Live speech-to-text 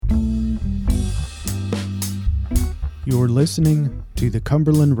You're listening to the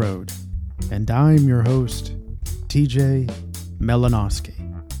Cumberland Road, and I'm your host, TJ Melanowski.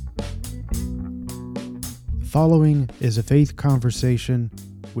 The following is a faith conversation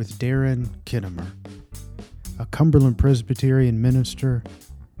with Darren Kennemer, a Cumberland Presbyterian minister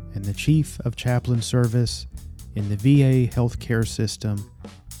and the Chief of Chaplain Service in the VA healthcare system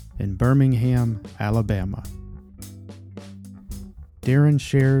in Birmingham, Alabama. Darren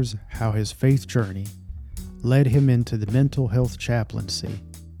shares how his faith journey led him into the mental health chaplaincy,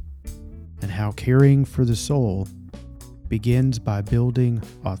 and how caring for the soul begins by building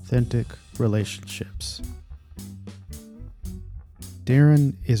authentic relationships.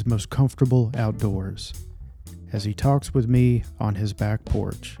 Darren is most comfortable outdoors as he talks with me on his back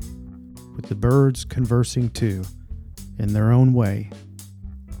porch, with the birds conversing too, in their own way.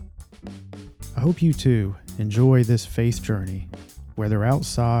 I hope you too enjoy this faith journey, whether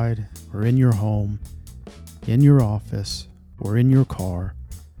outside or in your home, in your office, or in your car,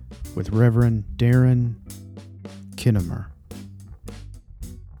 with Reverend Darren Kennemer.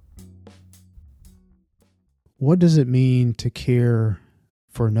 What does it mean to care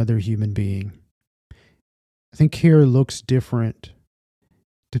for another human being? I think care looks different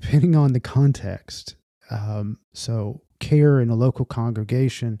depending on the context. So care in a local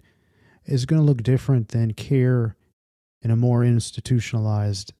congregation is going to look different than care in a more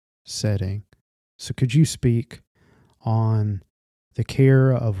institutionalized setting. So could you speak on the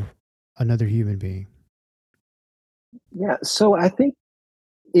care of another human being? Yeah, so I think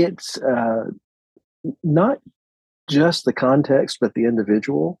it's not just the context, but the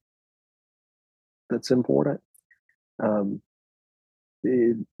individual that's important. There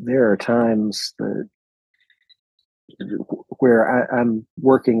are times where I'm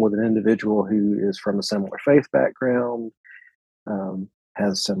working with an individual who is from a similar faith background,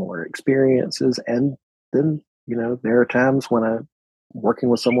 has similar experiences, and then there are times when I'm working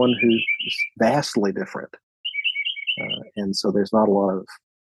with someone who's vastly different, and so there's not a lot of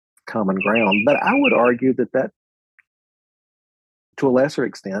common ground. But I would argue that to a lesser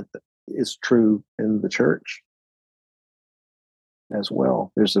extent is true in the church as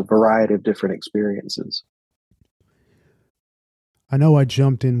well. There's a variety of different experiences. I know I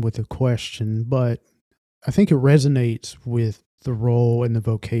jumped in with a question, but I think it resonates with the role and the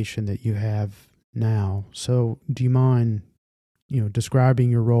vocation that you have now. So do you mind,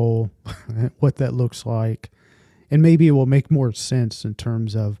 describing your role, what that looks like? And maybe it will make more sense in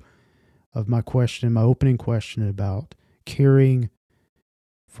terms of my question, my opening question about caring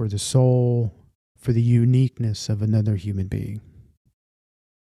for the soul, for the uniqueness of another human being.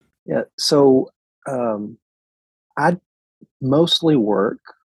 Yeah, so I mostly work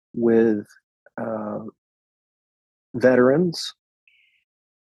with veterans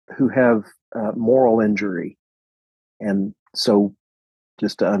who have moral injury. And so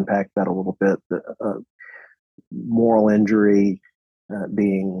just to unpack that a little bit, the moral injury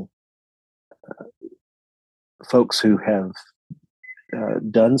being folks who have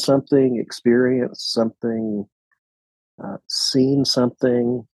done something, experienced something, seen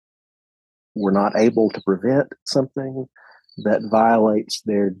something, were not able to prevent something that violates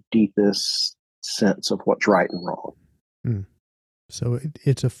their deepest sense of what's right and wrong. Mm. So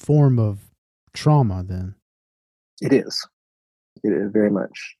it's a form of trauma then. It is. It is very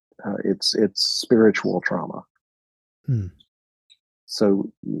much. It's spiritual trauma. Mm.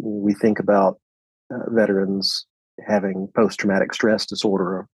 So we think about veterans having post-traumatic stress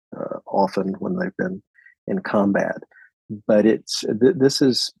disorder often when they've been in combat, but this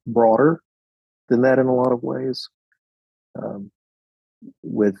is broader than that in a lot of ways.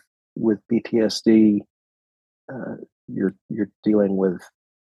 With PTSD, you're dealing with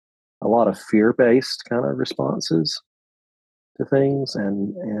a lot of fear-based kind of responses to things,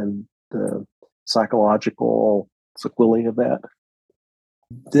 and the psychological sequelae of that.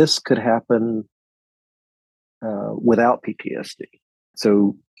 This could happen without PTSD.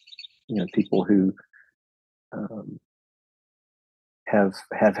 So, people who have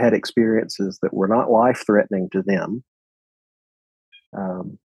had experiences that were not life-threatening to them,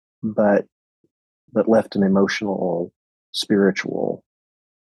 but left an emotional, spiritual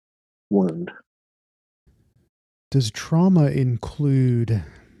wound. Does trauma include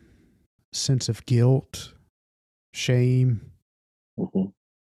sense of guilt, shame,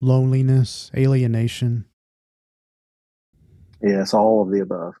 loneliness, alienation? Yes, all of the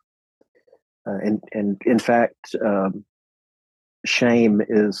above. And in fact, shame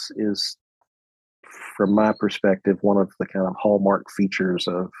is, from my perspective, one of the kind of hallmark features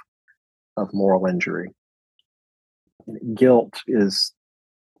of moral injury. Guilt is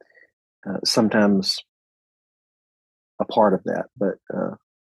sometimes a part of that. But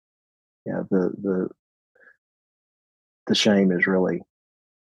yeah, the shame is really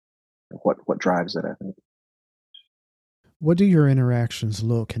what drives it, I think. What do your interactions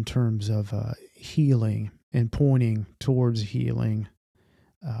look in terms of healing and pointing towards healing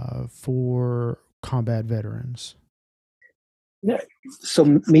for combat veterans? Yeah.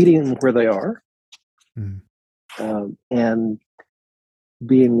 So meeting them where they are, Mm. and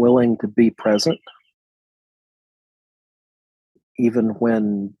being willing to be present, even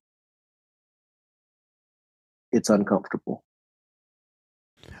when it's uncomfortable.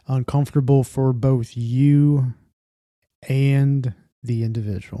 Uncomfortable for both you and the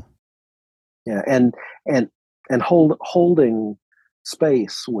individual. Yeah, and holding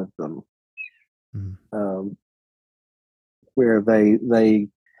space with them, Mm. where they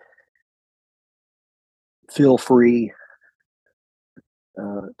feel free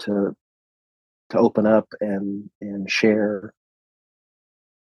to open up and share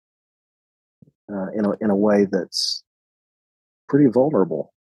in a way that's pretty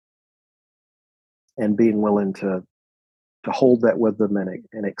vulnerable, and being willing to hold that with them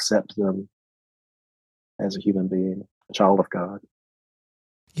and accept them as a human being, a child of God.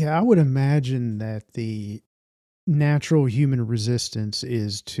 Yeah, I would imagine that the natural human resistance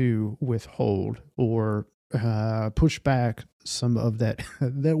is to withhold or push back some of that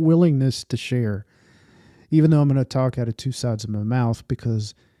that willingness to share. Even though I'm going to talk out of two sides of my mouth,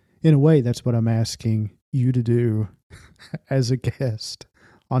 because in a way that's what I'm asking you to do as a guest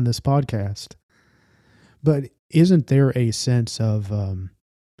on this podcast. But isn't there a sense of a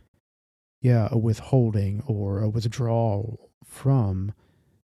withholding or a withdrawal from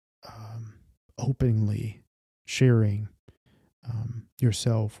openly sharing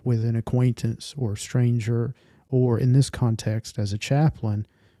yourself with an acquaintance or stranger, or in this context, as a chaplain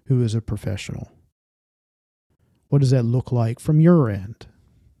who is a professional? What does that look like from your end?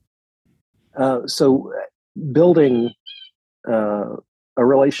 So building uh, a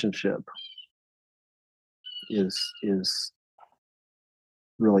relationship is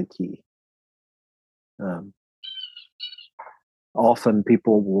really key. Um, Often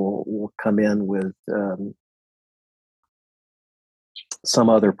people will come in with some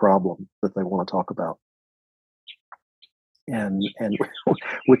other problem that they want to talk about, and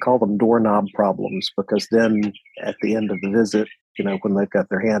we call them doorknob problems, because then at the end of the visit, when they've got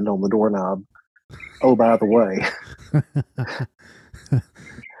their hand on the doorknob, oh, by the way.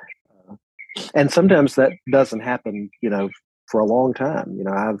 And sometimes that doesn't happen, for a long time.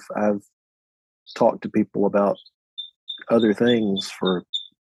 I've talked to people about other things for,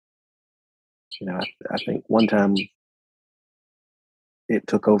 I think one time it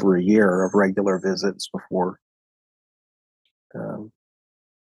took over a year of regular visits before um,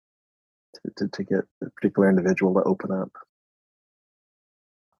 to get a particular individual to open up.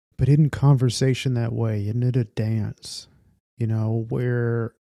 But isn't conversation that way? Isn't it a dance?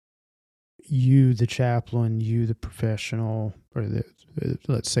 Where you, the chaplain, you, the professional, or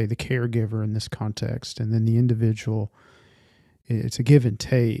let's say the caregiver in this context, and then the individual, it's a give and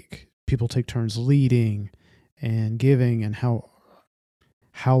take. People take turns leading and giving, and how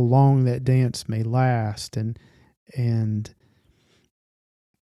long that dance may last, and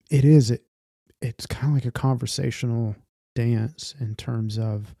it's kind of like a conversational dance in terms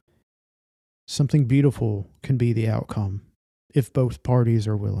of something beautiful can be the outcome if both parties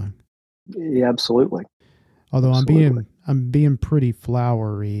are willing. Yeah, absolutely. Although Absolutely. I'm being pretty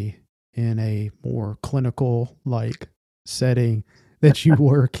flowery in a more clinical like setting that you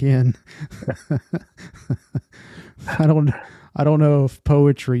work in. I don't I don't know if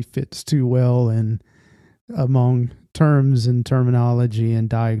poetry fits too well in among terms and terminology and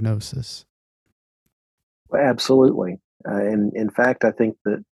diagnosis. Absolutely. And in fact, I think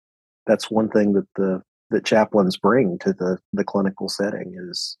that's one thing that chaplains bring to the clinical setting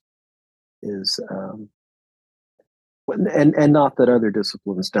is and not that other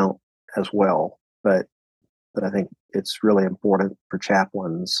disciplines don't as well, but I think it's really important for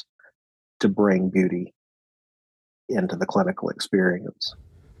chaplains to bring beauty into the clinical experience.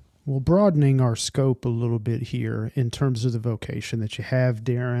 Well, broadening our scope a little bit here in terms of the vocation that you have,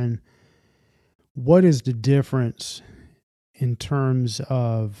 Darren, what is the difference in terms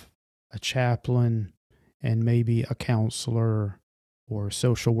of a chaplain and maybe a counselor or a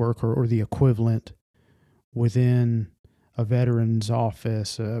social worker or the equivalent within a veteran's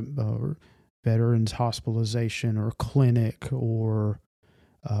office, or veterans hospitalization or clinic or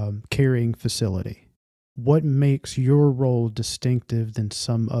carrying facility? What makes your role distinctive than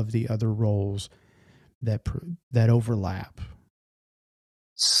some of the other roles that overlap?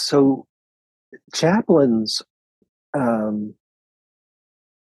 So chaplains um,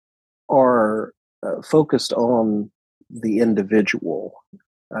 are focused on the individual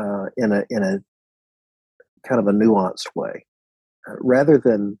in a kind of a nuanced way, rather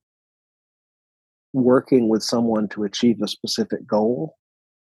than working with someone to achieve a specific goal.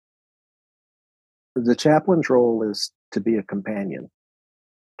 The chaplain's role is to be a companion,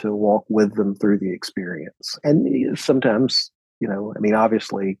 to walk with them through the experience. And sometimes, I mean,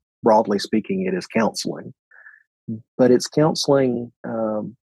 obviously, broadly speaking, it is counseling, but it's counseling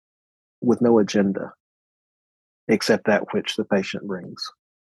with no agenda except that which the patient brings.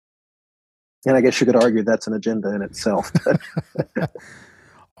 And I guess you could argue that's an agenda in itself.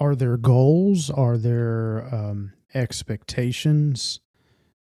 Are there goals? Are there expectations,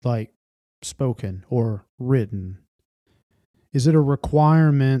 like spoken or written? Is it a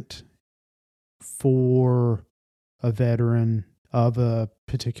requirement for a veteran of a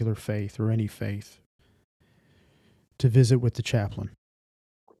particular faith or any faith to visit with the chaplain?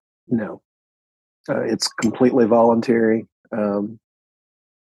 No, it's completely voluntary.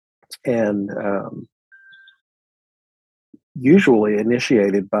 And usually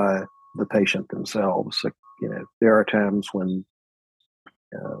initiated by the patient themselves. So, there are times when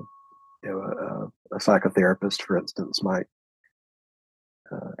uh, a psychotherapist, for instance, might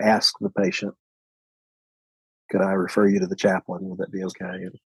ask the patient, "Could I refer you to the chaplain? Would that be okay?"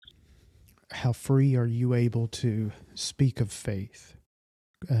 And How free are you able to speak of faith?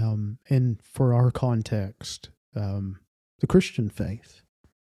 And for our context, the Christian faith.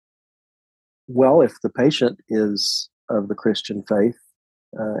 well, if the patient is of the Christian faith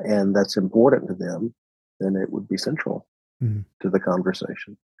and that's important to them, then it would be central Mm. to the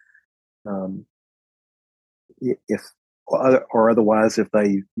conversation. Um, if or otherwise, if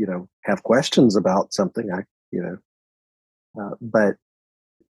they have questions about something, but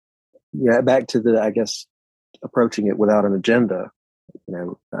yeah, back to the, I guess, approaching it without an agenda.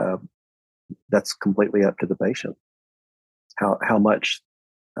 You know, that's completely up to the patient. How much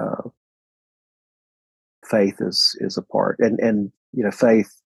uh, faith is a part, and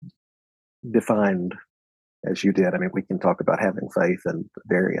faith defined as you did. I mean, we can talk about having faith in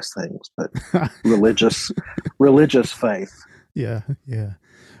various things, but religious religious faith. Yeah, yeah.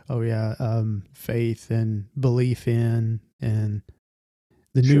 Oh, yeah. Faith and belief in, and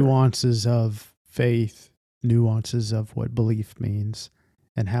the Sure. nuances of faith, nuances of what belief means,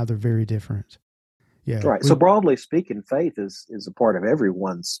 and how they're very different. Yeah, Right. So broadly speaking, faith is a part of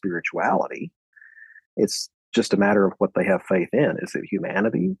everyone's spirituality. It's just a matter of what they have faith in. Is it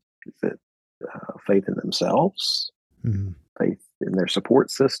humanity? Is it faith in themselves? mm. Faith in their support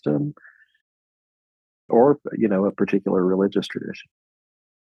system? Or a particular religious tradition?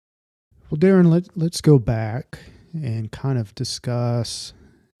 Well, Darren, let's go back and kind of discuss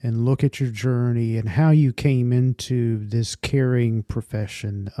and look at your journey and how you came into this caring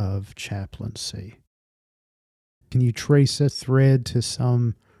profession of chaplaincy. Can you trace a thread to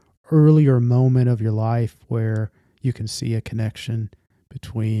some earlier moment of your life where you can see a connection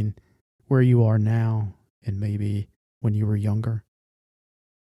between where you are now and maybe when you were younger?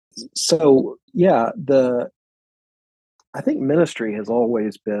 So yeah, the I think ministry has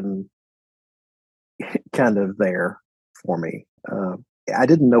always been kind of there for me. I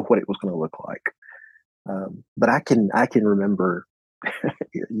didn't know what it was going to look like, but I can remember,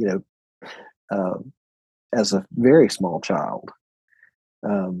 you know, um, as a very small child.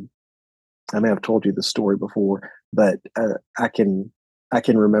 Um, I may have told you the story before, but I can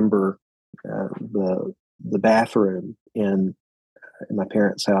remember the bathroom in my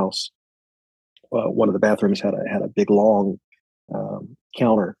parents' house. One of the bathrooms had a big long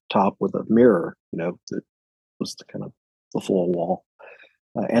countertop with a mirror, that was the kind of the full wall.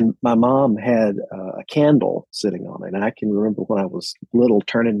 And my mom had a candle sitting on it. And I can remember when I was little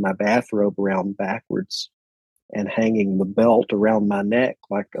turning my bathrobe around backwards and hanging the belt around my neck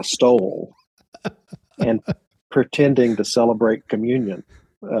like a stole and pretending to celebrate communion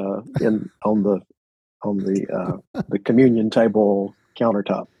in on the communion table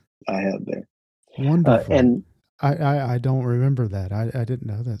countertop I had there. Wonderful. And I don't remember that. I didn't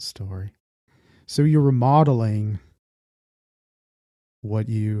know that story. So you were modeling what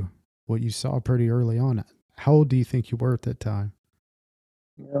you saw pretty early on. How old do you think you were at that time?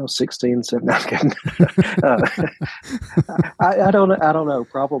 16, 17. I'm kidding. uh, I don't know.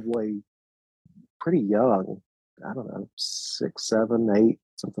 Probably pretty young. I don't know, 6, 7, 8,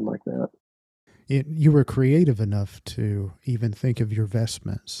 something like that. You were creative enough to even think of your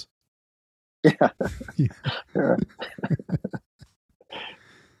vestments. Yeah. Yeah.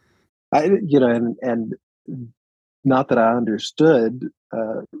 Uh, and not that I understood,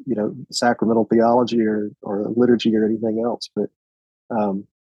 sacramental theology or liturgy or anything else, um,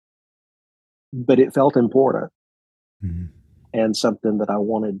 but it felt important Mm-hmm. and something that I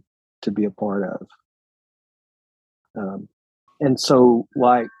wanted to be a part of. Um, and so,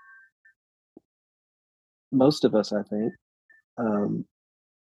 like most of us, I think, um,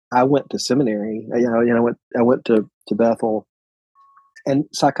 I went to seminary. I went to Bethel, and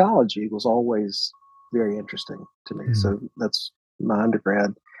psychology was always very interesting to me. Mm-hmm. So that's my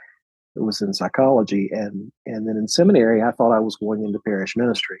undergrad. It was in psychology, and then in seminary, I thought I was going into parish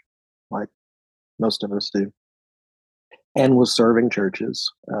ministry, like most of us do, and was serving churches,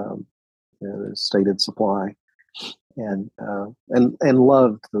 stated supply, and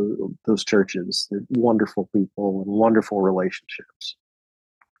loved those churches, the wonderful people and wonderful relationships.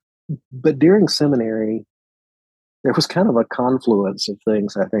 But during seminary, there was kind of a confluence of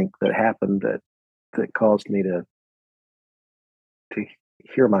things I think that happened that caused me to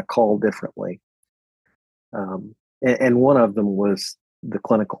hear my call differently. And one of them was the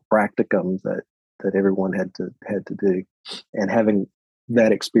clinical practicum that everyone had to do, and having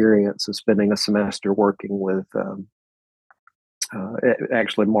that experience of spending a semester working with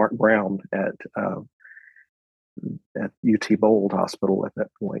actually Mark Brown at UT Bold Hospital at that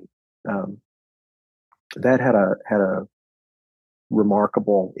point. Um, that had a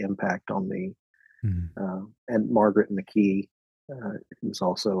remarkable impact on me. And Margaret McKee, who's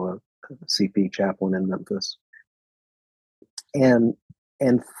also a CP chaplain in Memphis, and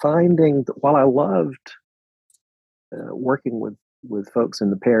finding that while I loved working with folks in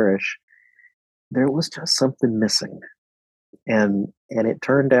the parish, there was just something missing, and it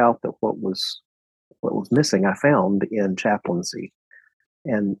turned out that what was missing I found in chaplaincy,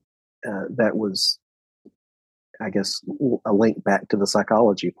 and that was, I guess, a link back to the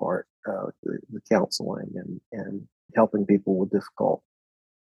psychology part, the counseling and helping people with difficult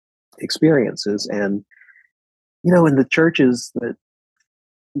experiences. And in the churches that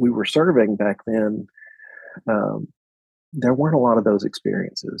we were serving back then, um, there weren't a lot of those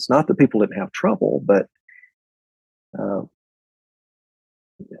experiences. Not that people didn't have trouble, but uh,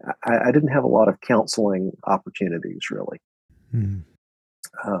 I didn't have a lot of counseling opportunities, really.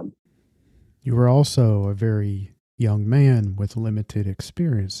 Mm-hmm. Um, You were also a very young man with limited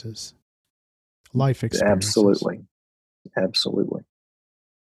experiences, life experiences. absolutely, absolutely.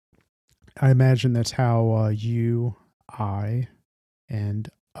 I imagine that's how you, I, and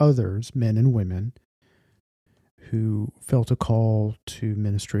others, men and women, who felt a call to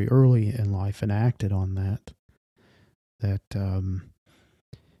ministry early in life and acted on that.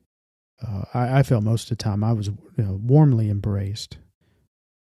 I felt most of the time I was warmly embraced.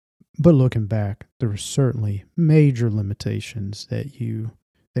 But looking back, there were certainly major limitations that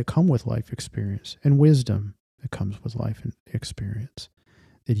come with life experience and wisdom that comes with life experience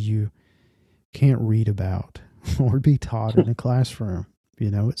that you can't read about or be taught in a classroom.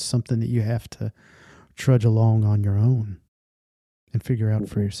 It's something that you have to trudge along on your own and figure out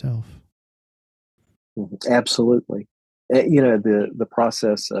for Mhm, yourself. mhm. Absolutely. The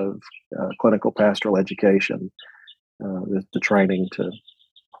process of clinical pastoral education, the training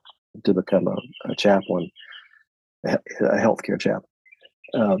to become a chaplain, a healthcare chaplain,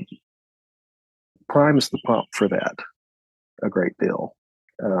 um, primes the pump for that a great deal.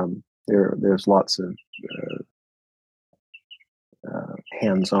 There's lots of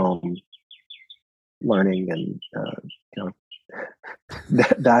hands-on learning and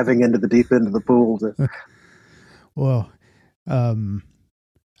diving into the deep end of the pool. Well, um,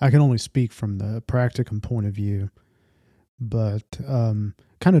 I can only speak from the practicum point of view, but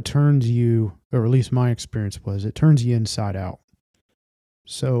kind of turns you, or at least my experience was, it turns you inside out.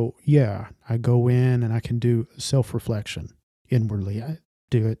 So, yeah, I go in and I can do self reflection inwardly. I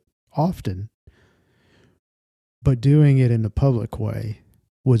do it often, but doing it in a public way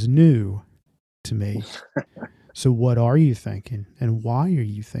was new to me. So, what are you thinking and why are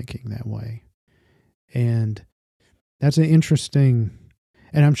you thinking that way? And that's an interesting,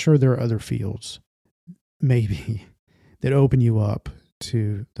 and I'm sure there are other fields maybe that open you up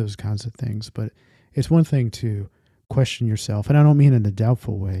to those kinds of things, but it's one thing to question yourself, and I don't mean in a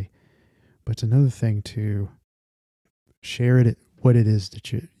doubtful way, but it's another thing to share it what it is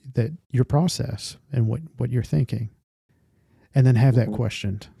that your process and what you're thinking, and then have that Mhm.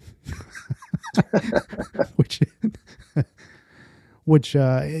 questioned, which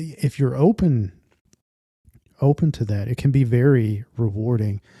if you're open to that, it can be very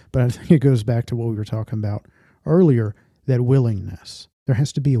rewarding. But I think it goes back to what we were talking about earlier, that willingness. There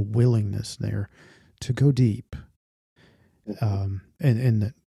has to be a willingness there to go deep, Mhm. and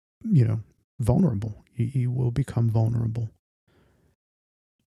that, you know vulnerable. You will become vulnerable.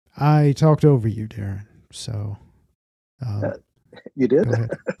 I talked over you, Darren. So um, Uh, you did? go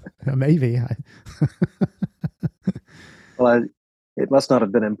ahead. Maybe I, Well, it must not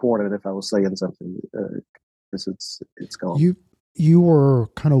have been important if I was saying something, because it's gone. you you were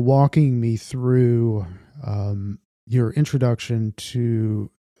kind of walking me through your introduction to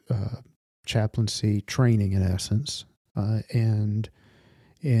uh, chaplaincy training, in essence, and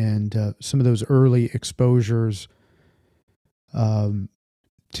some of those early exposures um,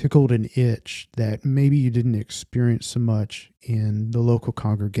 tickled an itch that maybe you didn't experience so much in the local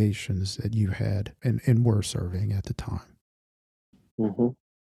congregations that you had and were serving at the time. Hmm.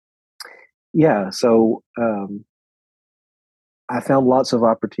 Yeah, so I found lots of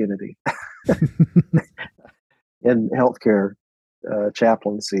opportunity in healthcare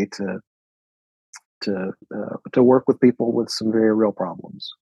chaplaincy to work with people with some very real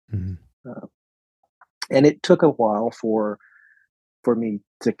problems. Mhm. Uh, and it took a while for me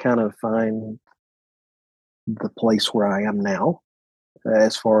to kind of find the place where I am now,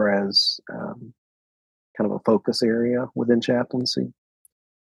 as far as kind of a focus area within chaplaincy.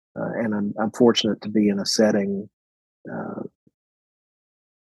 And I'm fortunate to be in a setting uh,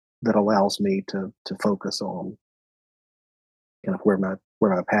 that allows me to focus on kind of where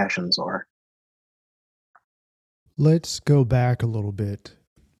my passions are. Let's go back a little bit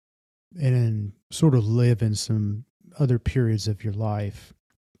and sort of live in some other periods of your life.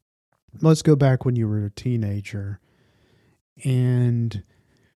 Let's go back when you were a teenager. And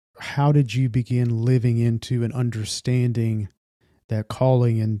how did you begin living into and understanding that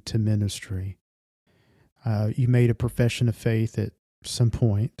calling into ministry? You made a profession of faith at some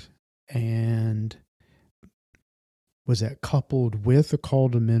point, and was that coupled with a call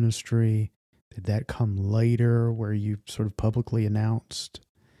to ministry? Did that come later where you sort of publicly announced?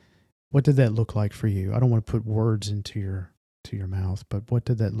 What did that look like for you? I don't want to put words into your mouth, but what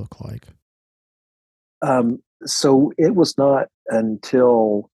did that look like? So it was not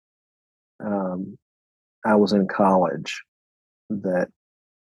until um, I was in college that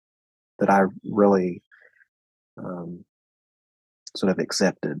I really um, sort of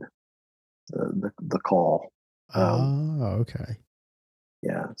accepted the call. Um, Oh, okay.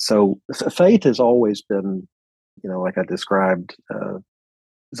 yeah. So faith has always been, like I described,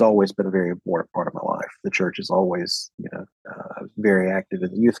 has always been a very important part of my life. The church is always, very active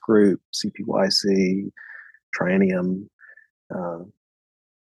in the youth group, CPYC, Triennium. Uh,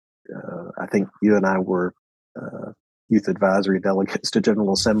 I think you and I were uh, youth advisory delegates to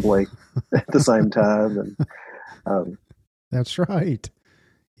General Assembly at the same time, and um, That's right.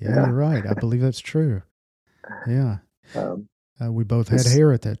 Yeah, yeah, you're right. I believe that's true. Yeah. um, We both had this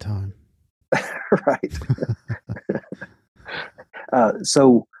hair at that time. right.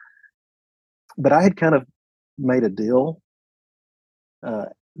 So, but I had kind of made a deal uh,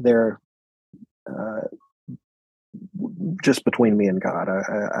 there, uh, just between me and God.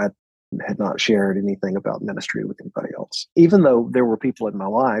 I had not shared anything about ministry with anybody else, even though there were people in my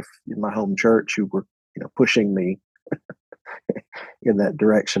life, in my home church, who were, pushing me in that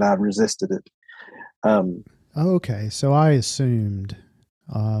direction. I resisted it. Um, Okay, so I assumed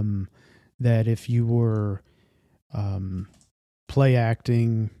um, that if you were um, play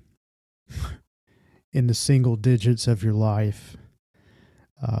acting in the single digits of your life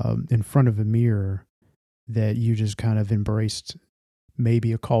in front of a mirror, that you just kind of embraced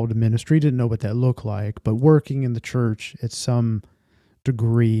maybe a call to ministry. Didn't know what that looked like, but working in the church at some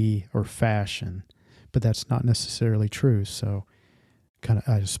degree or fashion. But that's not necessarily true. So, kind of,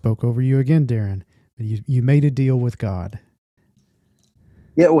 I just spoke over you again, Darren. You made a deal with God.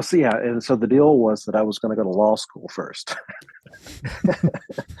 yeah, well, see, yeah, and so the deal was that I was going to go to law school first,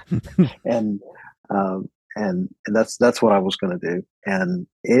 and um, and that's what I was going to do, and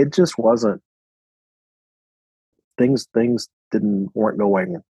it just wasn't. Things didn't weren't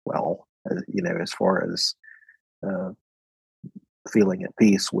going well, as far as uh, feeling at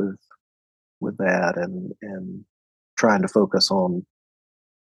peace with that, and trying to focus on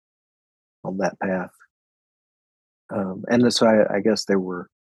that path. And so I guess there were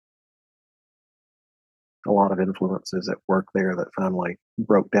a lot of influences at work there that finally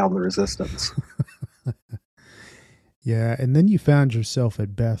broke down the resistance. Yeah, and then you found yourself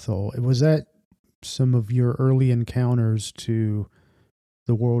at Bethel. Was that some of your early encounters to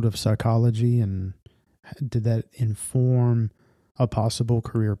the world of psychology, and did that inform a possible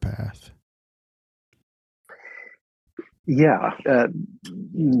career path? Yeah,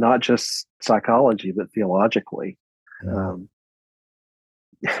 not just psychology, but theologically. Mm. Um,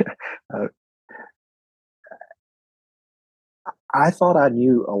 uh, I thought I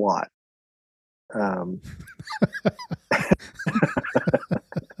knew a lot Um,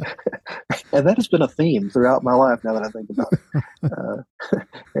 and that has been a theme throughout my life. Now that I think about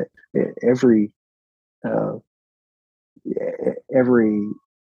it, every uh, every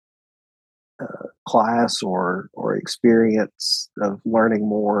class or experience of learning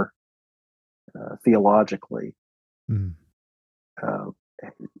more theologically, Mm. uh,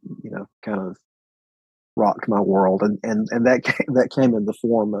 kind of rocked my world, and that came in the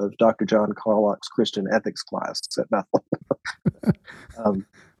form of Dr. John Carlock's Christian ethics class at Bethel. um,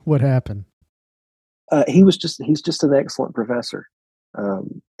 What happened? he's just an excellent professor,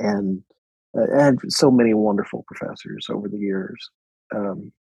 and I had so many wonderful professors over the years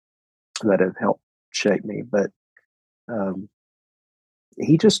um, that have helped shape me, but um,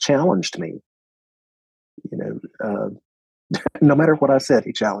 he just challenged me. You know, no matter what I said,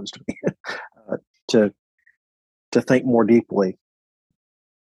 he challenged me uh, to think more deeply.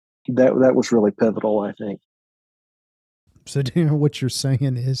 That was really pivotal, I think. So, Darren, what you're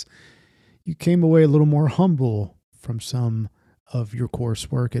saying is you came away a little more humble from some of your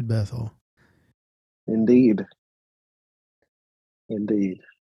coursework at Bethel. Indeed, indeed,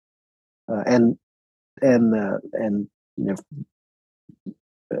 and and you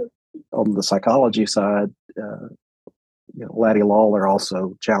know, on the psychology side, Laddie Lawler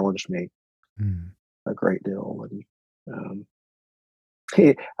also challenged me Mm. a great deal, and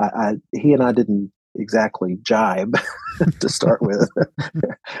he and I didn't exactly jibe to start with,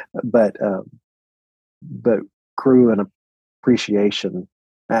 but but grew an appreciation.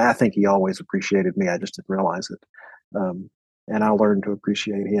 I think he always appreciated me. I just didn't realize it. Um, and I learned to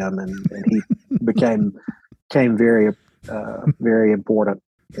appreciate him, and he became very very important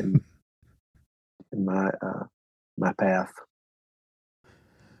in my my path.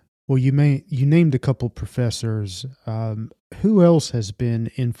 Well, you named a couple professors. Who else has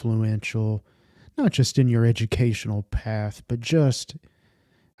been influential, not just in your educational path, but just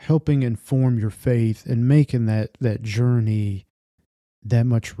helping inform your faith and making that journey that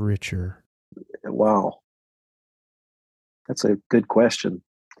much richer? Wow, that's a good question,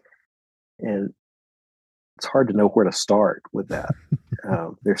 and it's hard to know where to start with that.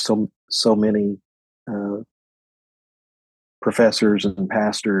 There's so many uh, professors and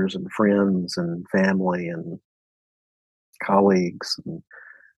pastors and friends and family and colleagues and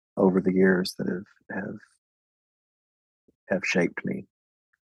over the years that have shaped me.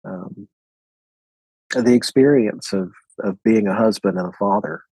 Um, the experience of being a husband and a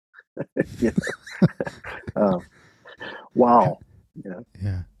father. you know, wow, you know,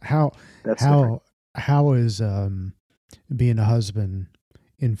 Yeah. How that's different. how how is being a husband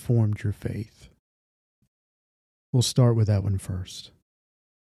informed your faith? We'll start with that one first.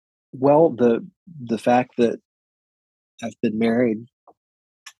 Well, the fact that I've been married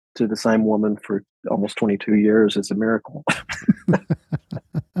to the same woman for almost 22 years is a miracle.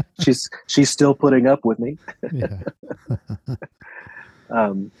 She's still putting up with me, Yeah.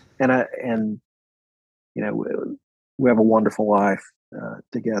 and we have a wonderful life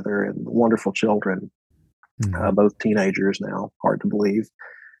together and wonderful children, Mm. both teenagers now. Hard to believe,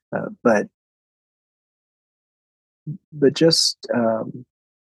 but just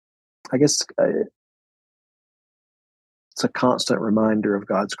I guess it's a constant reminder of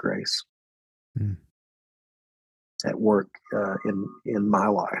God's grace Mm. at work in my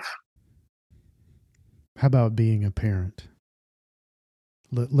life. How about being a parent?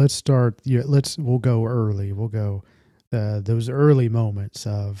 Let's start. Yeah, we'll go early. We'll go those early moments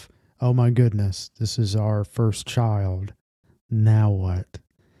of, oh my goodness, this is our first child. Now what?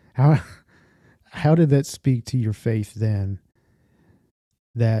 How how did that speak to your faith then?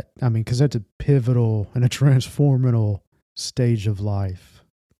 That, I mean, because that's a pivotal and a transformational stage of life.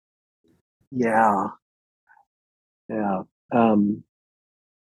 Yeah, yeah. Um,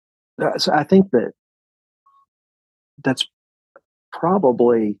 so I think that's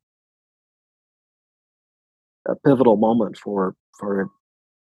probably a pivotal moment for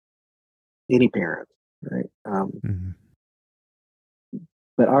any parent, right? Mhm.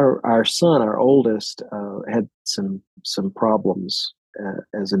 But our son, our oldest, had some problems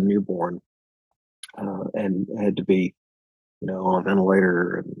as a newborn, and had to be on a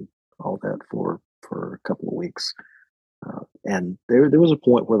ventilator and all that for a couple of weeks. And there was a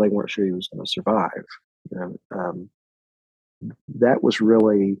point where they weren't sure he was going to survive. You know, that was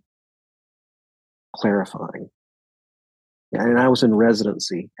really clarifying. And I was in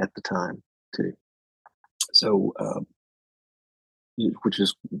residency at the time too, so which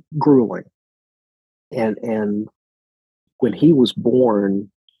is grueling. And when he was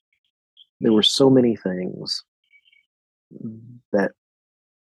born, there were so many things that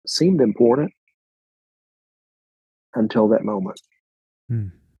seemed important, until that moment.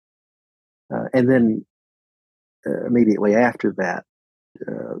 Mm. And then immediately after that,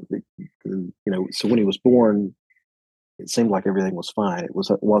 so when he was born, it seemed like everything was fine. It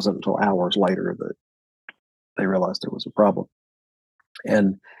wasn't until hours later that they realized there was a problem,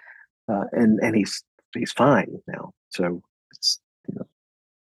 and and he's fine now. So it's you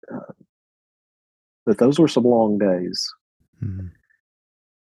know, but those were some long days, Mm.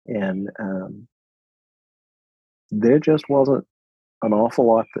 and there just wasn't an awful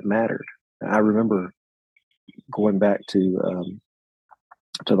lot that mattered. I remember going back to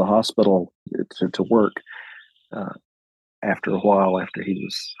the hospital to work uh, after a while, after he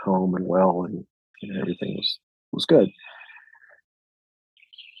was home and well, and everything was good.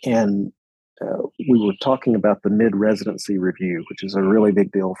 And we were talking about the mid residency review, which is a really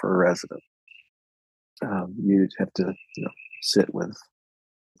big deal for a resident. You'd have to sit with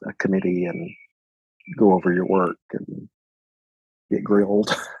a committee and go over your work and get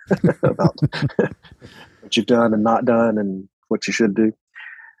grilled about what you've done and not done and what you should do.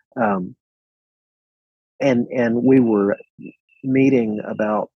 Um, and we were meeting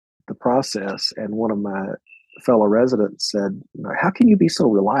about the process, and one of my fellow residents said, "How can you be so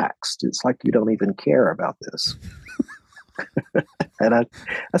relaxed? It's like you don't even care about this." And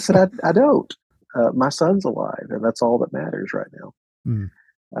I said, I don't. My son's alive, and that's all that matters right now. Mm.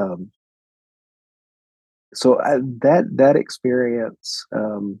 Um, so that experience,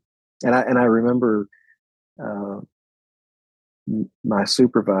 and I remember uh, my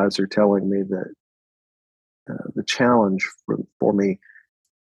supervisor telling me that the challenge for me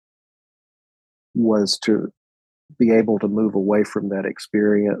was to be able to move away from that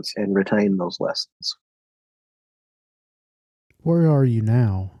experience and retain those lessons. Where are you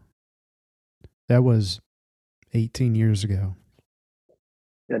now? That was 18 years ago.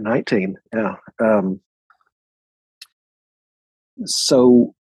 At 19, yeah.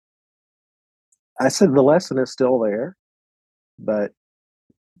 So I said the lesson is still there, but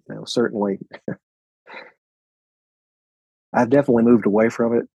certainly I've definitely moved away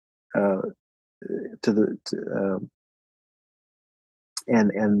from it uh, to the to,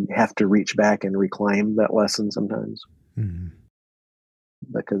 and have to reach back and reclaim that lesson sometimes, Mm.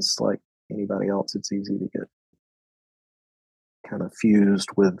 because like anybody else, it's easy to get kind of fused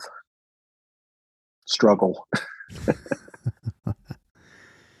with struggle.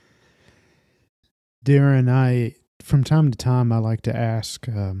 Darren, from time to time, I like to ask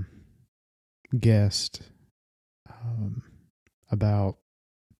guests um, about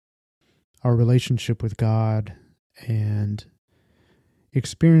our relationship with God and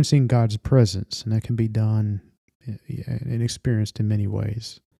experiencing God's presence, and that can be done and experienced in many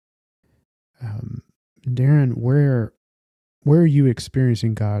ways. Darren, where are you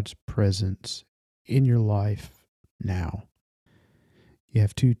experiencing God's presence in your life now? You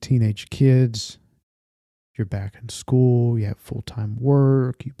have 2 teenage kids. You're back in school. You have full time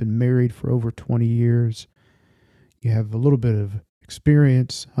work. You've been married for over 20 years. You have a little bit of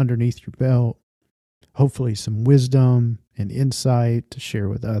experience underneath your belt, hopefully, some wisdom and insight to share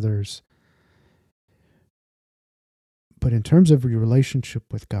with others. But in terms of your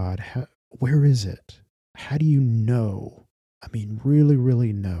relationship with God, where is it? How do you know? I mean, really,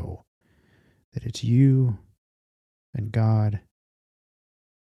 really know that it's you and God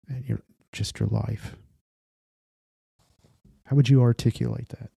and your life. How would you articulate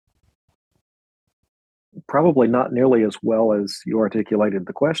that? Probably not nearly as well as you articulated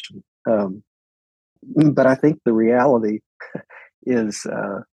the question, but I think the reality is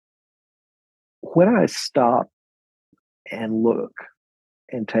when I stop and look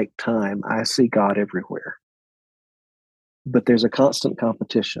and take time, I see God everywhere. But there's a constant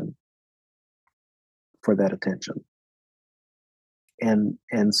competition for that attention, and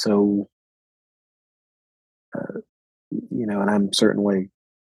so uh, and I'm certainly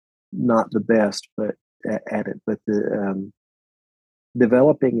not the best, but at it. But the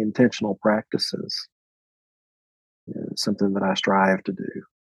developing intentional practices is something that I strive to do,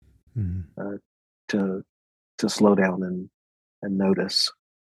 Mhm. to slow down and notice.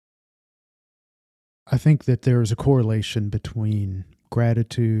 I think that there's a correlation between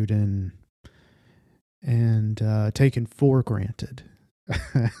gratitude and taken for granted,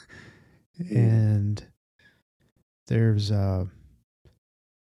 Mm. and there's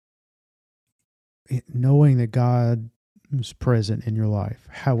knowing that God is present in your life,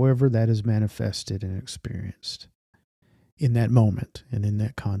 however that is manifested and experienced in that moment and in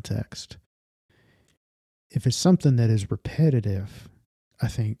that context. If it's something that is repetitive, I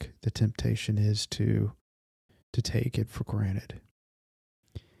think the temptation is to take it for granted.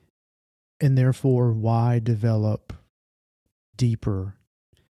 And therefore, why develop deeper,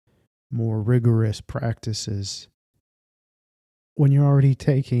 more rigorous practices when you're already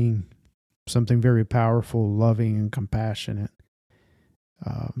taking something very powerful, loving, and compassionate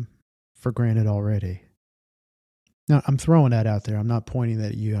for granted already? Now, I'm throwing that out there. I'm not pointing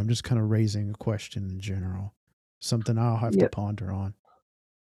that at you. I'm just kind of raising a question in general, something I'll have to Yeah. ponder on.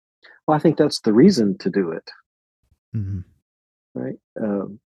 Well, I think that's the reason to do it, Mm-hmm. right?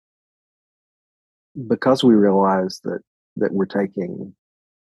 Because we realize that we're taking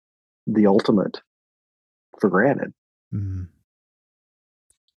the ultimate for granted. Mm-hmm.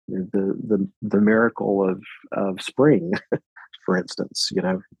 The miracle of spring, for instance.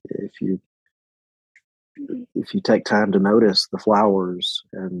 If you take time to notice the flowers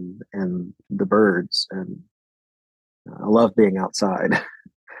and the birds, and I love being outside,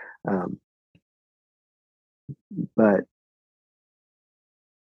 um, but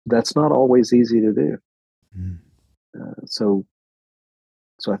that's not always easy to do. Mm-hmm. So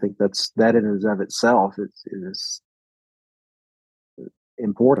I think that in and of itself is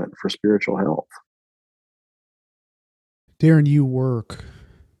important for spiritual health. Darren, you work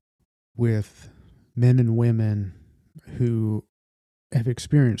with men and women who have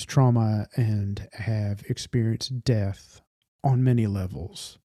experienced trauma and have experienced death on many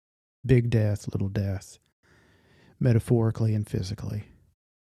levels, big death, little death, metaphorically and physically.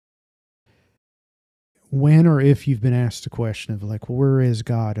 When or if you've been asked a question of like, well, where is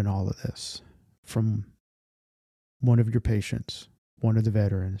God in all of this from one of your patients, one of the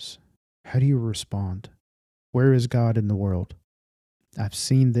veterans, how do you respond? Where is God in the world? I've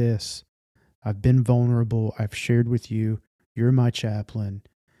seen this. I've been vulnerable. I've shared with you. You're my chaplain.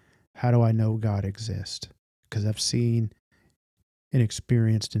 How do I know God exists? Because I've seen and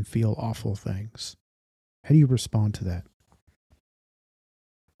experienced and feel awful things. How do you respond to that?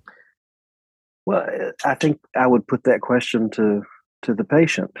 Well, I think I would put that question to the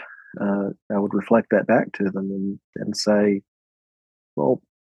patient. I would reflect that back to them and say, well,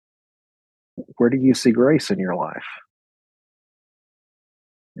 where do you see grace in your life?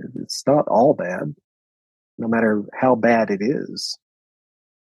 It's not all bad, no matter how bad it is.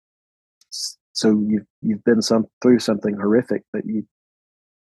 So you've been through something horrific, but you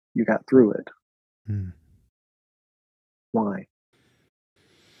got through it. Hmm. Why?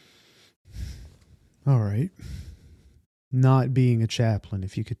 All right. Not being a chaplain,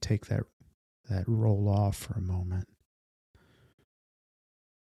 if you could take that role off for a moment.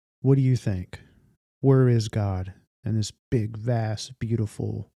 What do you think? Where is God in this big, vast,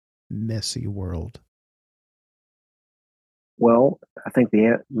 beautiful, messy world? Well, I think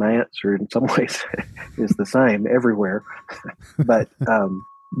my answer in some ways is the same everywhere, but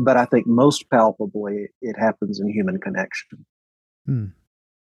I think most palpably it happens in human connection. Hmm.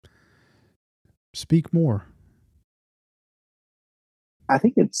 Speak more. I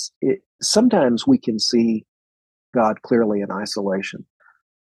think sometimes we can see God clearly in isolation,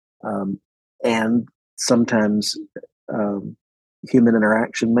 and sometimes um, human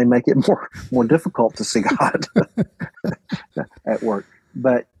interaction may make it more difficult to see God at work.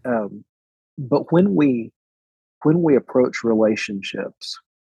 But when we approach relationships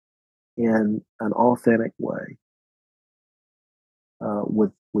in an authentic way,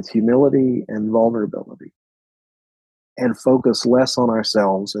 with humility and vulnerability, and focus less on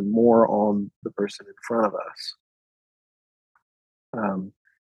ourselves and more on the person in front of us, um,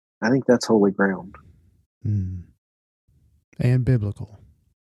 I think that's holy ground. Hmm. And biblical.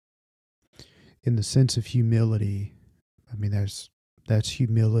 In the sense of humility, I mean, that's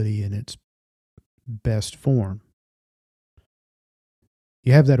humility in its best form.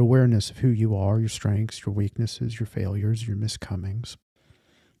 You have that awareness of who you are, your strengths, your weaknesses, your failures, your miscomings,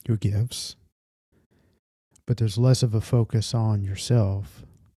 your gifts. But there's less of a focus on yourself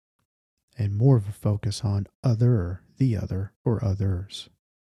and more of a focus on the other, or others.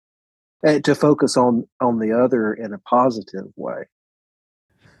 And to focus on the other in a positive way.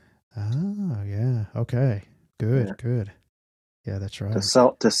 Ah, yeah. Okay. Good, Yeah. good. Yeah, that's right.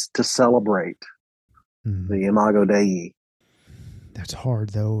 To celebrate Mm. the Imago Dei. That's hard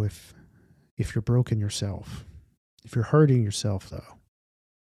though if you're broken yourself. If you're hurting yourself though.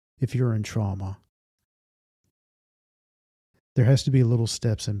 If you're in trauma. There has to be little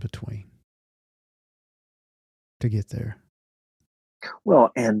steps in between to get there.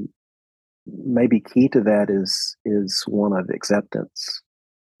 Well, and maybe key to that is one of acceptance,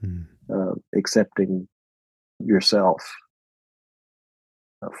 Mm. accepting yourself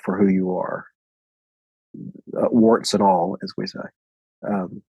for who you are, warts and all, as we say,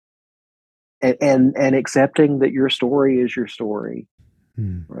 um, and accepting that your story is your story.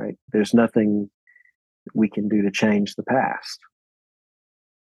 Mm. Right? There's nothing we can do to change the past.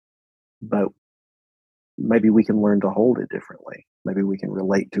 but maybe we can learn to hold it differently. Maybe we can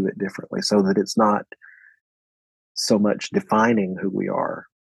relate to it differently so that it's not so much defining who we are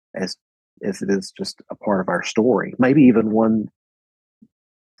as as it is just a part of our story. Maybe even one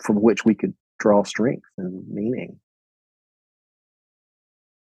from which we could draw strength and meaning.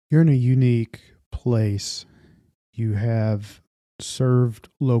 You're in a unique place. You have served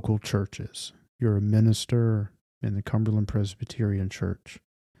local churches. You're a minister in the Cumberland Presbyterian Church.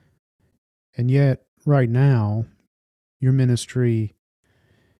 And yet, right now, your ministry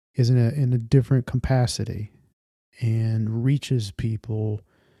is in a different capacity and reaches people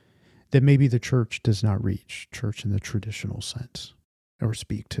that maybe the church does not reach, church in the traditional sense, or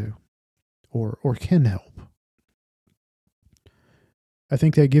speak to, or can help. I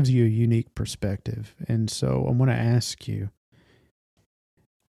think that gives you a unique perspective. And so I want to ask you,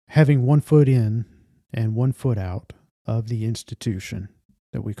 having one foot in and one foot out of the institution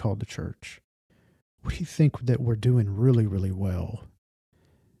that we call the church, we think that we're doing really, really well.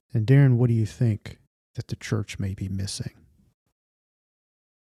 And Darren, what do you think that the church may be missing?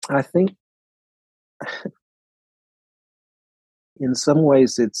 I think in some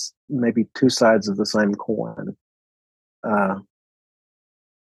ways it's maybe two sides of the same coin. Uh,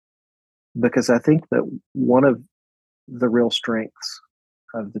 because I think that one of the real strengths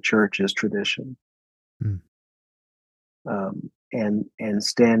of the church is tradition, Mm. and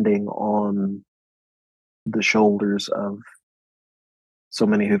standing on the shoulders of so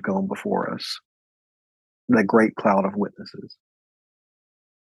many who've gone before us, that great cloud of witnesses.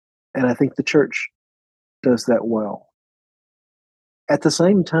 And I think the church does that well. At the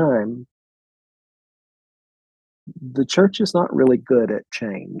same time, the church is not really good at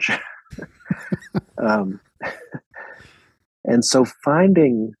change. um, and so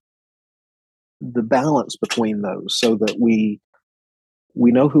finding the balance between those so that we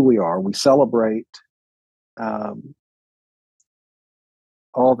know who we are, we celebrate um,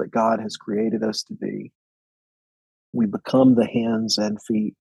 all that God has created us to be, we become the hands and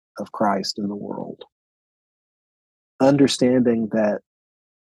feet of Christ in the world, understanding that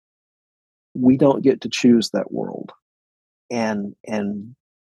we don't get to choose that world, and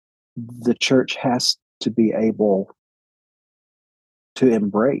the church has to be able to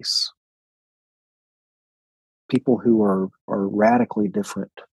embrace people who are radically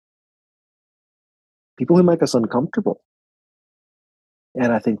different, people who make us uncomfortable.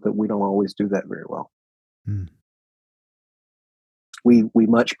 And I think that we don't always do that very well. Mm. We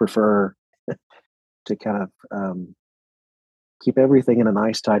much prefer to kind of keep everything in a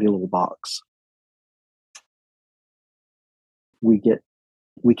nice, tidy little box. We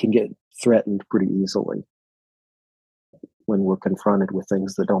can get threatened pretty easily when we're confronted with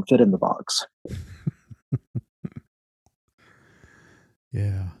things that don't fit in the box.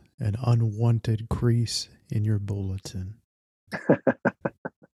 Yeah, an unwanted crease in your bulletin.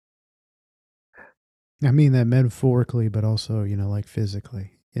 I mean that metaphorically, but also, like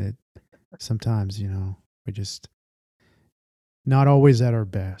physically. Sometimes, we're just not always at our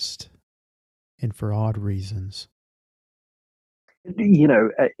best and for odd reasons.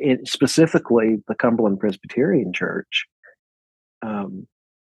 Specifically the Cumberland Presbyterian Church. Um,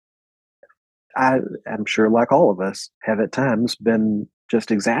 I'm sure, like all of us, have at times been just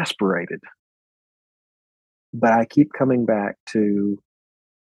exasperated. But I keep coming back to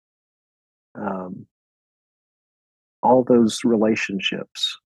um, all those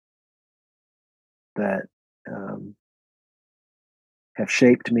relationships that um, have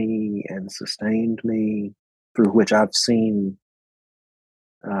shaped me and sustained me, through which I've seen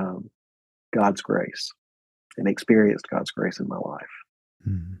um, God's grace and experienced God's grace in my life.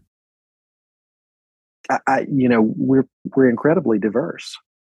 Mm. We're incredibly diverse,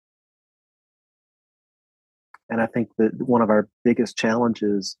 and I think that one of our biggest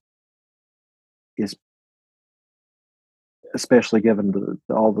challenges is, especially given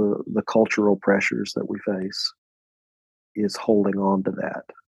all the cultural pressures that we face, is holding on to that,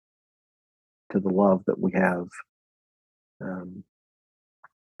 to the love that we have um,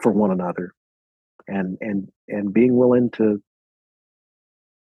 for one another, and being willing to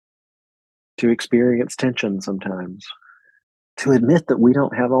experience tension sometimes, to admit that we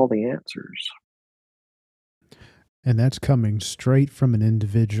don't have all the answers. And that's coming straight from an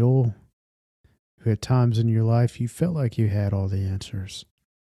individual who at times in your life you felt like you had all the answers.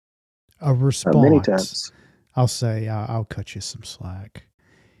 A Many response. times. I'll say, I'll cut you some slack.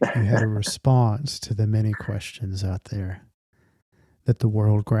 You had a response to the many questions out there that the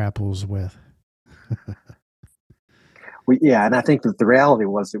world grapples with. Yeah, and I think that the reality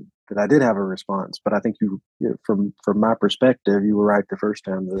was I did have a response. But I think from my perspective, you were right the first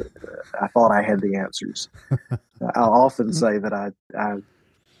time that I thought I had the answers. I'll often say that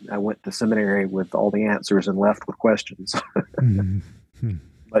I went to seminary with all the answers and left with questions,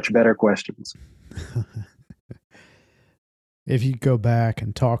 much better questions. If you go back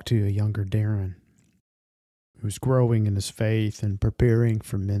and talk to a younger Darren who's growing in his faith and preparing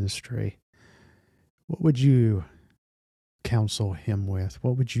for ministry, what would you counsel him with?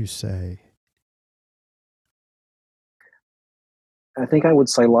 What would you say? I think I would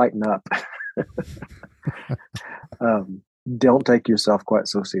say lighten up. Don't take yourself quite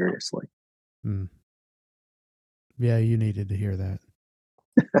so seriously. Mm. Yeah, you needed to hear that.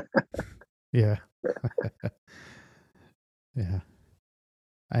 Yeah. Yeah.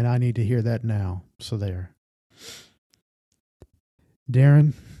 And I need to hear that now. So there.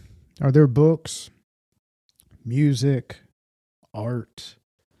 Darren, are there books, music, art,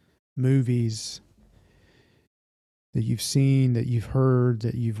 movies that you've seen, that you've heard,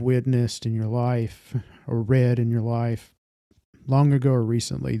 that you've witnessed in your life or read in your life long ago or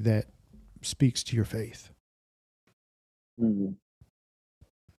recently that speaks to your faith? Mm-hmm.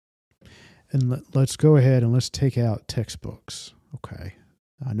 And let's go ahead and let's take out textbooks. Okay.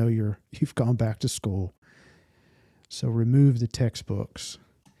 I know you've gone back to school. So remove the textbooks.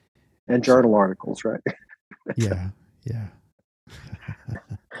 And journal articles, right? Yeah. Yeah.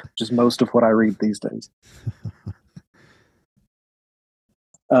 Just most of what I read these days.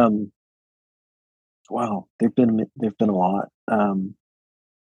 Wow, they've been a lot.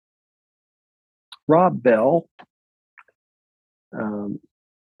 Rob Bell, a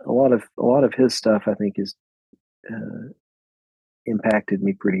lot of his stuff I think is impacted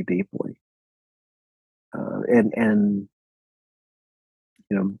me pretty deeply. And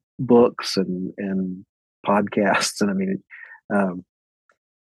books and podcasts, and I mean,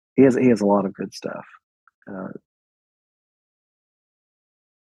 he has a lot of good stuff.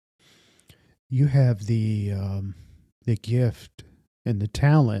 You have the gift and the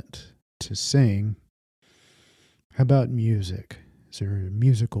talent to sing. How about music? Is there a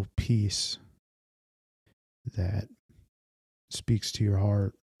musical piece that speaks to your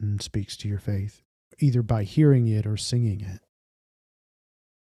heart and speaks to your faith, either by hearing it or singing it?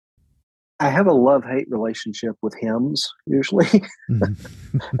 I have a love-hate relationship with hymns usually.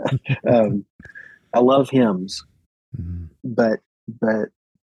 I love hymns, but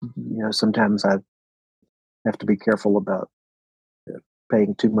sometimes I have to be careful about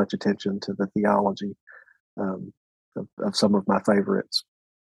paying too much attention to the theology of some of my favorites.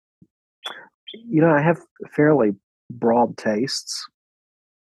 I have fairly broad tastes,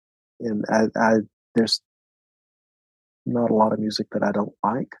 and I there's not a lot of music that I don't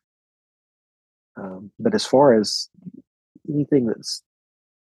like. But as far as anything that's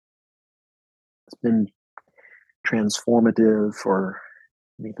been transformative or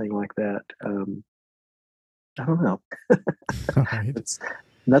anything like that, I don't know. All right.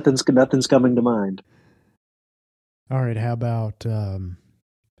 Nothing's coming to mind. All right. How about a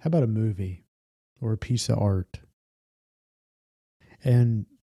movie or a piece of art? And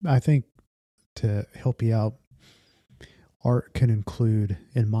I think to help you out, art can include,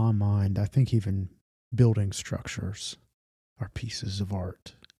 in my mind, I think even building structures are pieces of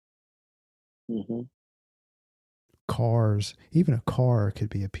art. Mm-hmm. Cars, even a car could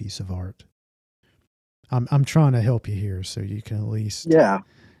be a piece of art. I'm trying to help you here so you can at least. Yeah.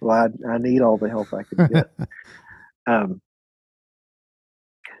 Well, I need all the help I can get.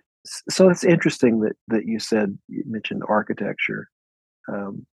 So it's interesting that you mentioned architecture.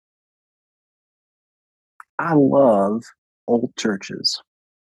 I love old churches,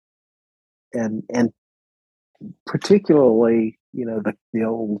 and particularly the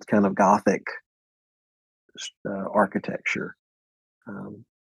old kind of Gothic architecture.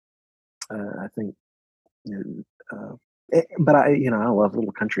 I think, but I love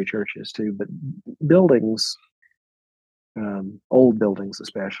little country churches too. But buildings, old buildings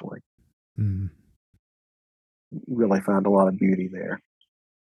especially, really find a lot of beauty there.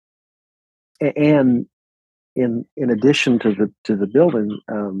 And in addition to the building,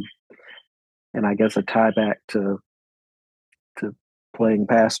 and I guess a tie back to playing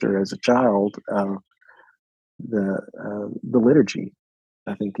pastor as a child, the liturgy,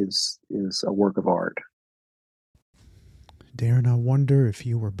 I think, is a work of art. Darren, I wonder if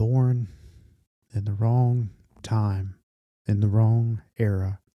you were born in the wrong time, in the wrong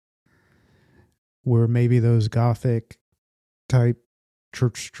era, where maybe those Gothic type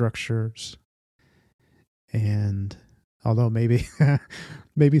church structures, and although maybe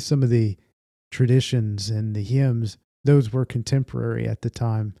some of the traditions and the hymns, those were contemporary at the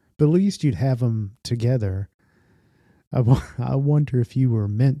time, But at least you'd have them together. I wonder if you were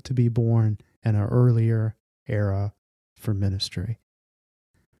meant to be born in an earlier era for ministry.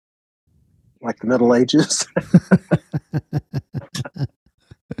 Like the Middle Ages.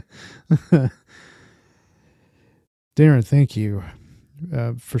 Darren, thank you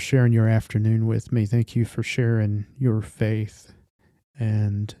for sharing your afternoon with me. Thank you for sharing your faith.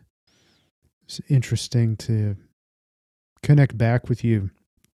 And it's interesting to connect back with you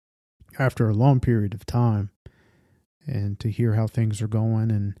after a long period of time and to hear how things are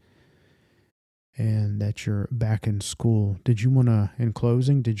going and that you're back in school. Did you want to, in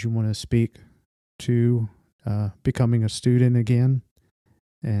closing, did you want to speak to becoming a student again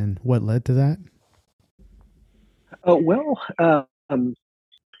and what led to that?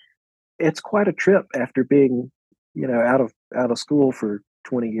 It's quite a trip after being, out of school for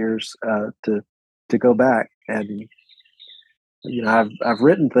 20 years to go back. And I've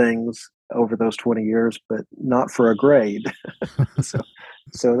written things over those 20 years, but not for a grade.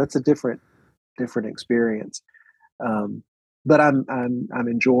 so that's a different experience. But I'm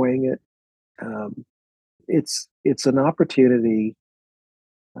enjoying it. It's an opportunity.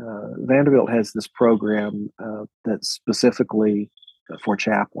 Vanderbilt has this program that's specifically for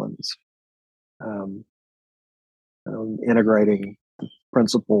chaplains, integrating the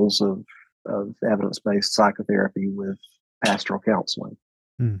principles of evidence-based psychotherapy with pastoral counseling.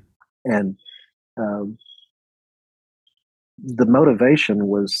 And the motivation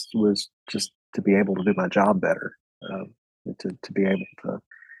was just to be able to do my job better, to be able to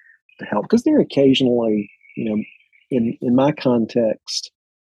help. Because there occasionally, in my context,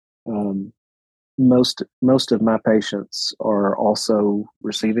 most of my patients are also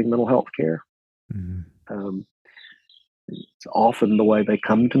receiving mental health care. It's often the way they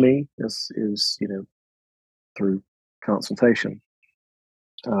come to me is through consultation,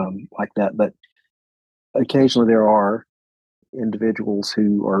 like that. But occasionally there are individuals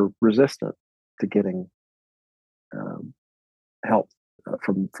who are resistant to getting help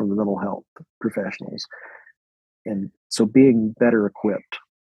from the mental health professionals, and so being better equipped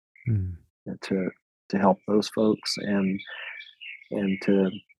to help those folks and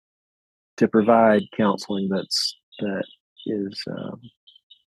to provide counseling that is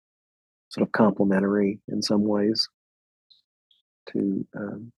sort of complementary in some ways to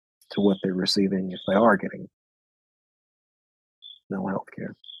what they're receiving if they are getting mental health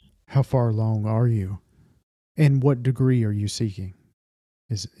care. How far along are you? And what degree are you seeking?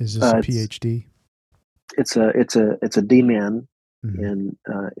 Is this a PhD? It's a DMin in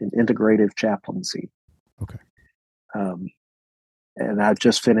integrative chaplaincy. Okay. And I've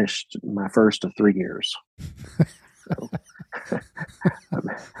just finished my first of 3 years. So I'm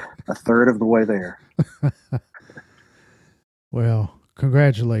a third of the way there. Well,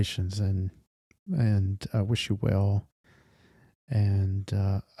 congratulations, and I wish you well. And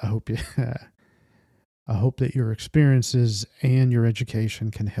I hope that your experiences and your education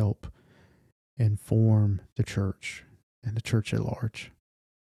can help inform the church and the church at large.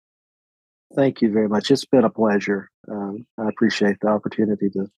 Thank you very much. It's been a pleasure. I appreciate the opportunity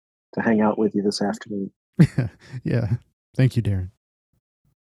to hang out with you this afternoon. Yeah. Thank you, Darren.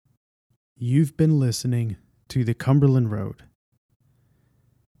 You've been listening to The Cumberland Road.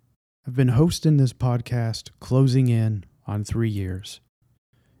 I've been hosting this podcast closing in on 3 years,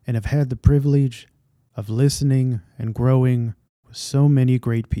 and have had the privilege of listening and growing with so many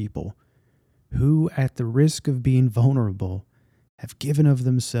great people who, at the risk of being vulnerable, have given of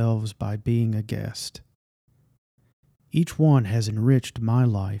themselves by being a guest. Each one has enriched my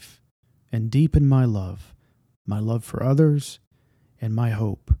life and deepened my love for others, and my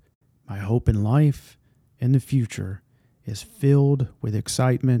hope in life and the future is filled with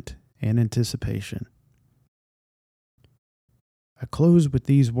excitement and anticipation. I close with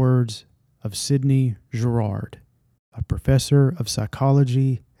these words of Sidney Girard, a professor of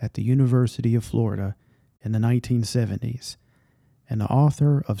psychology at the University of Florida in the 1970s, and the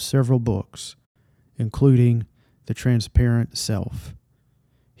author of several books, including The Transparent Self.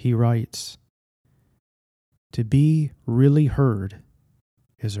 He writes, "To be really heard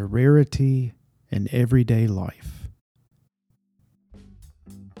is a rarity in everyday life."